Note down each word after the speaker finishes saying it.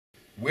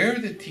Where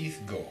the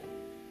Teeth Go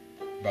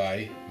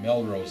by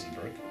Mel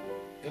Rosenberg,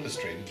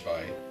 illustrated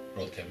by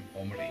Rotem,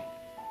 Omri.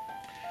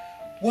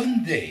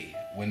 One day,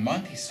 when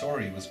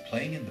Montessori was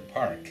playing in the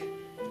park,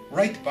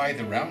 right by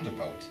the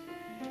roundabout,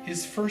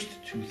 his first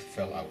tooth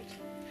fell out.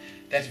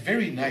 That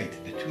very night,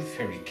 the Tooth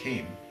Fairy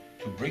came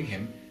to bring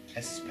him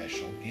a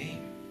special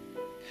game.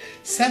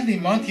 Suddenly,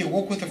 Monty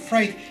awoke with a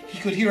fright. He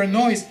could hear a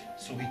noise,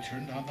 so he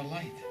turned on the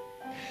light.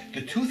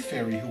 The Tooth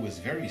Fairy, who was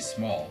very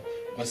small,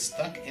 was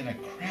stuck in a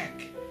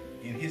crack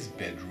in his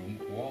bedroom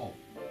wall.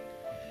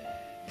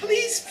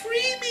 "Please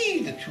free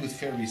me," the Tooth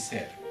Fairy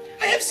said.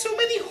 "I have so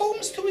many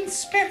homes to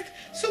inspect,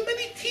 so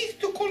many teeth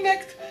to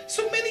collect,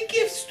 so many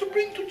gifts to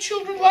bring to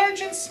children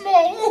large and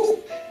small. Oh,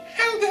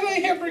 how did I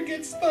ever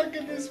get stuck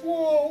in this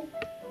wall?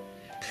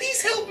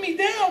 Please help me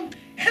down,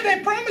 and I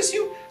promise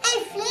you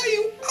I'll fly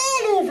you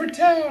all over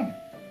town."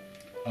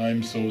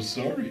 "I'm so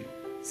sorry,"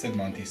 said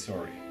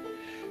Montessori.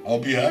 "I'll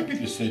be happy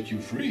to set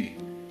you free,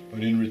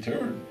 but in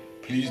return,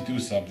 please do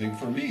something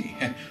for me.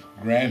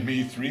 Grant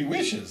me 3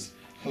 wishes,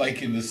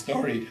 like in the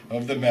story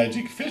of the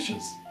magic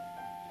fishes."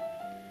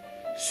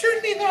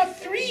 "Certainly not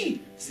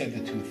 3, said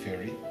the Tooth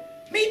Fairy.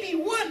 "Maybe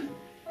 1,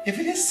 if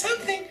it is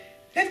something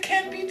that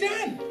can be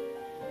done."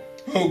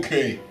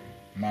 "Okay,"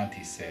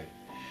 Monty said.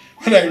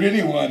 "What I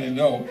really want to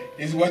know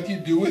is what you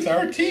do with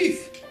our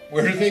teeth.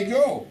 Where do they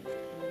go?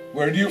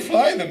 Where do you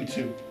fly them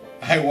to?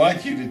 I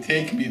want you to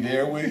take me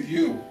there with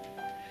you."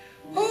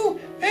 "Oh,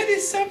 that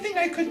is something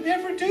I could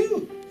never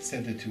do,"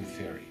 said the Tooth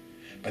Fairy.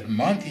 But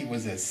Monty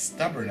was as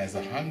stubborn as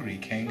a hungry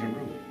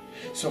kangaroo.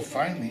 So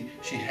finally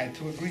she had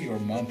to agree, or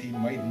Monty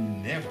might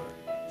never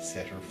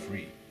set her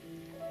free.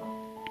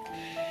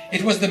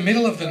 It was the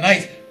middle of the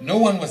night. No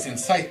one was in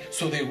sight,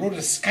 so they rode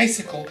a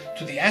skycicle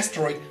to the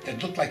asteroid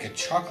that looked like a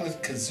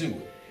chocolate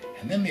kazoo,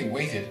 and then they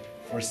waited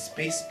for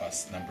space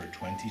bus number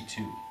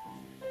 22.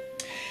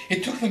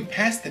 It took them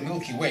past the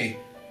Milky Way,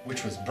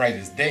 which was bright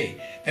as day,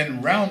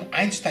 then round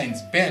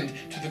Einstein's Bend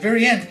to the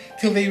very end,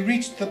 till they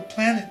reached the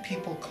planet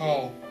people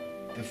call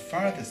the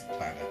farthest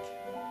planet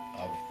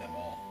of them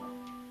all.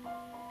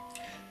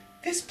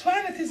 "This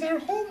planet is our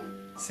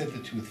home," said the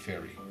Tooth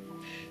Fairy.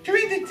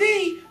 "During the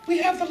day, we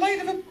have the light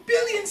of 1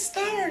 billion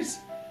stars,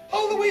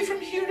 all the way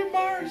from here to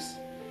Mars.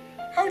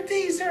 Our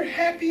days are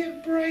happy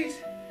and bright,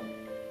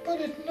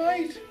 but at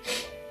night,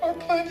 our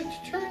planet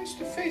turns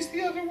to face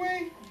the other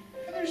way,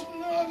 and there's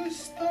not a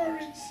star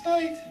in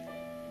sight.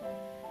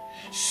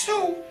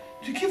 So,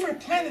 to give our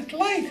planet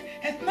light,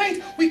 at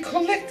night we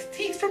collect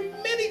teeth from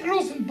many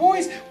girls and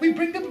boys. We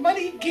bring them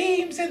money,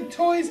 games, and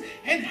toys,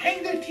 and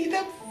hang their teeth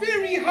up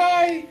very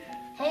high,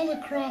 all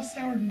across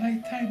our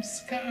nighttime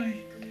sky.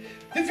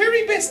 The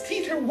very best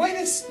teeth are white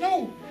as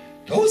snow.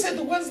 Those are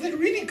the ones that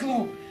really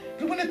glow.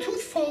 But when a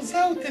tooth falls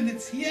out and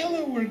it's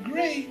yellow or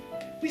gray,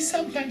 we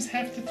sometimes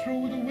have to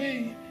throw it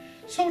away.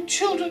 So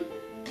children,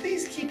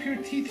 please keep your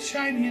teeth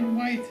shiny and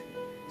white,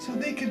 so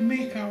they can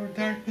make our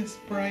darkness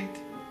bright."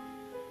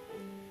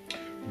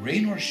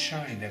 Rain or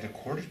shine, at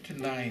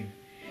 9:15,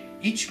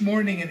 each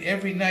morning and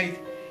every night,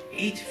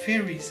 8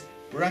 fairies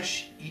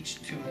brush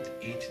each tooth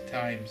 8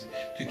 times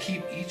to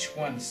keep each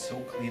one so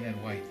clean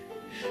and white.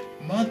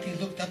 Monty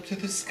looked up to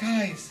the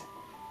skies.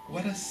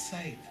 What a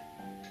sight!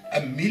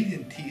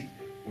 1,000,000 teeth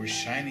were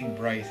shining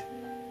bright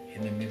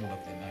in the middle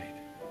of the night.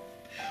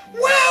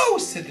 "Wow!"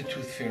 said the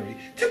Tooth Fairy.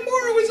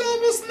 "Tomorrow is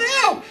almost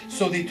now!"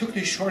 So they took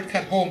the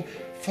shortcut home,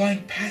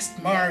 flying past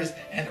Mars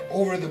and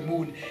over the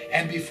moon,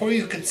 and before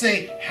you could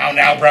say, "How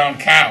now, brown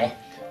cow?"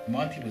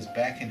 Monty was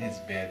back in his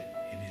bed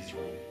in his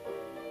room.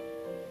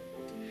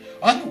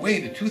 On the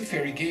way, the Tooth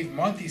Fairy gave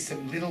Monty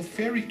some little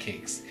fairy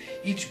cakes.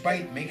 Each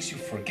bite makes you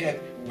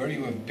forget where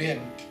you have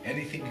been,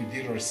 anything you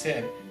did or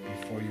said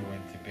before you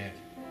went to bed.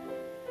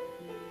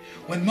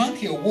 When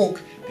Monty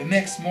awoke the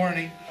next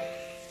morning,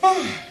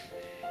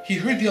 he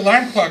heard the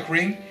alarm clock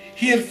ring.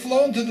 He had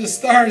flown to the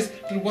stars,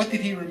 but what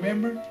did he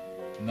remember?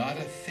 Not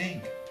a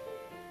thing.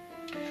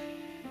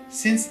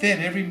 Since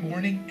then, every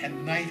morning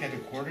and night at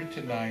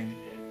 9:15,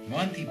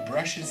 Monty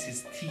brushes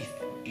his teeth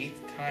 8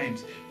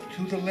 times,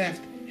 to the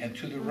left and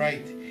to the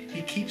right.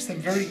 He keeps them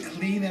very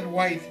clean and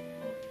white.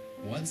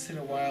 Once in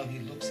a while he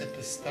looks at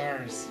the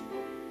stars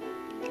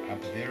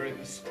up there in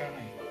the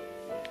sky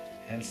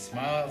and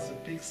smiles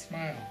a big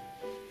smile,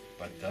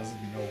 but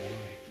doesn't know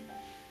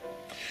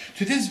why.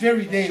 To this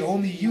very day,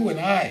 only you and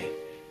I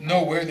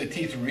know where the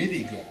teeth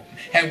really go,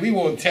 and we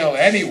won't tell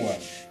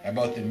anyone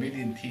about the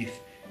 1,000,000 teeth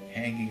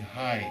hanging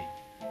high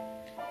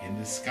in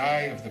the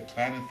sky of the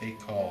planet they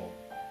call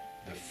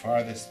the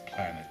farthest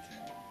planet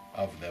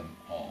of them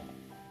all.